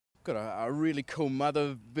Got a really cool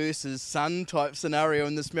mother versus son type scenario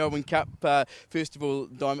in this Melbourne Cup. First of all,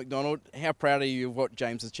 Guy McDonald, how proud are you of what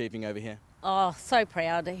James is achieving over here? Oh, so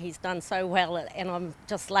proud. He's done so well, and I'm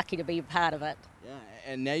just lucky to be a part of it. Yeah,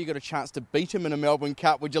 and now you've got a chance to beat him in a Melbourne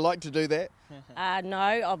Cup. Would you like to do that? No,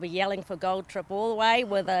 I'll be yelling for Gold Trip all the way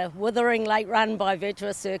with a withering late run by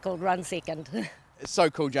Virtuous Circle, run second. It's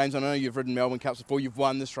so cool, James. I know you've ridden Melbourne Cups before. You've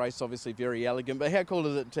won this race, obviously very elegant. But how cool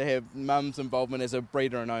is it to have Mum's involvement as a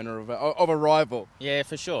breeder and owner of a rival? Yeah,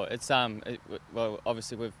 for sure. It's well,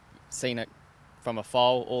 obviously we've seen it from a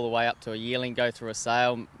foal all the way up to a yearling, go through a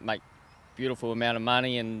sale, make beautiful amount of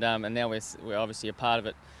money, and now we're obviously a part of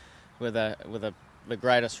it with the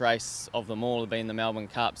greatest race of them all being the Melbourne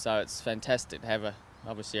Cup. So it's fantastic to have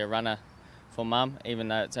obviously a runner for Mum, even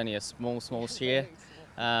though it's only a small share.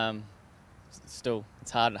 Still,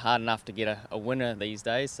 it's hard enough to get a winner these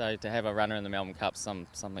days, so to have a runner in the Melbourne Cup,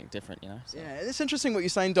 something different, you know. So. Yeah, it's interesting what you're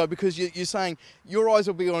saying, Di, because you're saying your eyes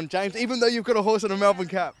will be on James, even though you've got a horse in a Melbourne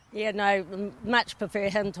Cup. Yeah, no, much prefer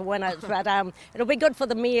him to win it, but it'll be good for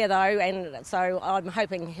the mare though, and so I'm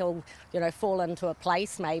hoping he'll, fall into a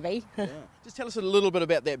place maybe. Yeah. Just tell us a little bit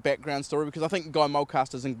about that background story, because I think Guy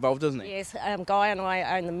Mulcaster's involved, isn't he? Yes, Guy and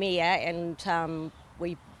I own the mare, and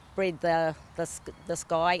we bred this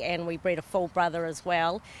guy, and we bred a full brother as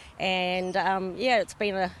well, and it's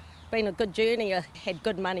been a good journey. I had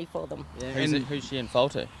good money for them. Yeah. Who's she in foal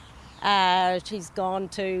to? She's gone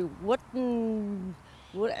to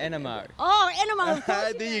Animo. Oh, Animo, of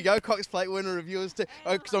course. There you go, Cox Plate winner of yours too.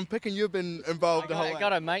 Because I'm picking you've been involved the whole way. I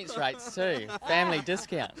got a mate's rates too, family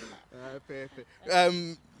discount. Perfect.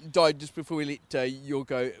 Di, just before we let you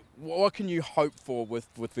go, what can you hope for with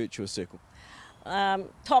Virtuous Circle?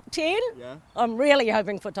 Top 10? Yeah. I'm really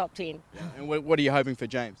hoping for top 10. Yeah. And what are you hoping for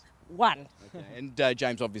James? 1. Okay. And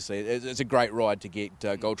James, obviously, it's a great ride to get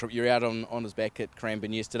Gold Trip. You're out on his back at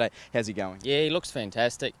Cranbourne yesterday. How's he going? Yeah, he looks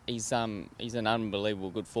fantastic. He's in unbelievable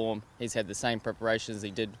good form. He's had the same preparations he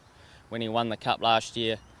did when he won the Cup last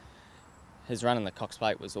year. His run in the Cox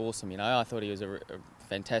Plate was awesome, I thought he was a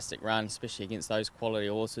fantastic run, especially against those quality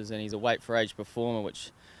horses, and he's a weight for age performer,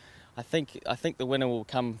 which I think the winner will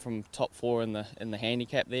come from top 4 in the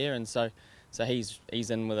handicap there, and so he's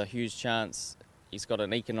in with a huge chance. He's got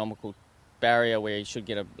an economical barrier where he should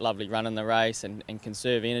get a lovely run in the race and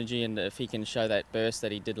conserve energy, and if he can show that burst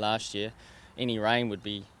that he did last year, any rain would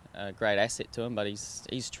be a great asset to him. But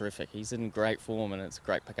he's terrific. He's in great form, and it's a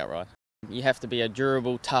great pickup ride. You have to be a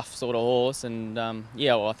durable, tough sort of horse, and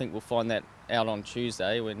I think we'll find that out on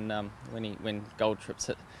Tuesday when Gold Trip's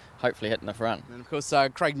hopefully hitting the front. And of course,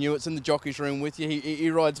 Craig Newitt's in the jockey's room with you.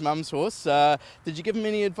 He rides Mum's horse. Did you give him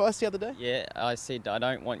any advice the other day? Yeah, I said I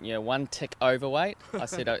don't want you 1 tick overweight. I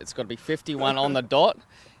said it's got to be 51 on the dot.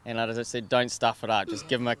 And I just said, don't stuff it up. Just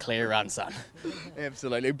give him a clear run, son.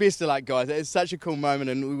 Absolutely. Best of luck, guys. It's such a cool moment,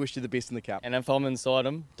 and we wish you the best in the Cup. And if I'm inside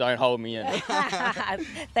him, don't hold me in.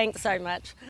 Thanks so much.